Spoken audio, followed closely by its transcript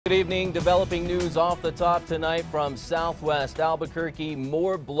Good evening. Developing news off the top tonight from Southwest Albuquerque.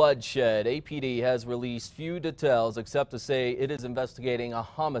 More bloodshed. APD has released few details except to say it is investigating a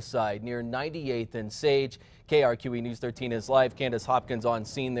homicide near 98th and Sage. KRQE News 13 is live. Candace Hopkins on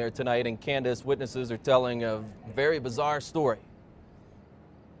scene there tonight. And Candace, witnesses are telling a very bizarre story.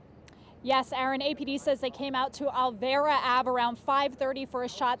 Yes, Aaron, APD says they came out to Alvera Ave around 5:30 for a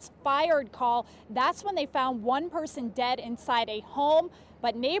shots fired call. That's when they found one person dead inside a home.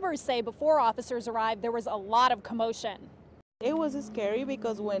 But neighbors say before officers arrived, there was a lot of commotion. It was scary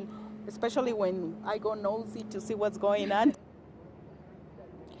because especially when I go nosy to see what's going on.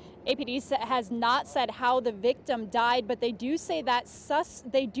 APD has not said how the victim died, but they do say that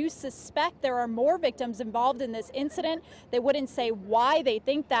they do suspect there are more victims involved in this incident. They wouldn't say why they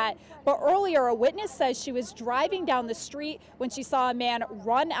think that. But earlier, a witness says she was driving down the street when she saw a man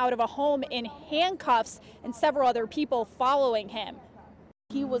run out of a home in handcuffs and several other people following him.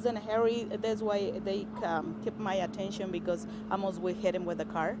 He was in a hurry. That's why they kept my attention because almost we hit him with a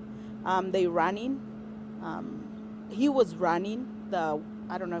car. They running. He was running.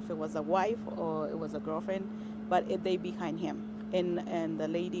 I don't know if it was a wife or it was a girlfriend, but they behind him, and the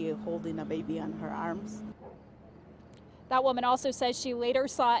lady holding a baby on her arms. That woman also says she later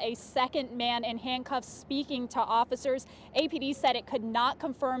saw a second man in handcuffs speaking to officers. APD said it could not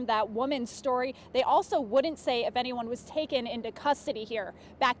confirm that woman's story. They also wouldn't say if anyone was taken into custody here.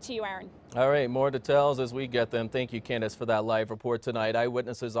 Back to you, Aaron. All right, more details as we get them. Thank you, Candace, for that live report tonight.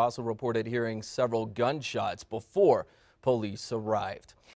 Eyewitnesses also reported hearing several gunshots before police arrived.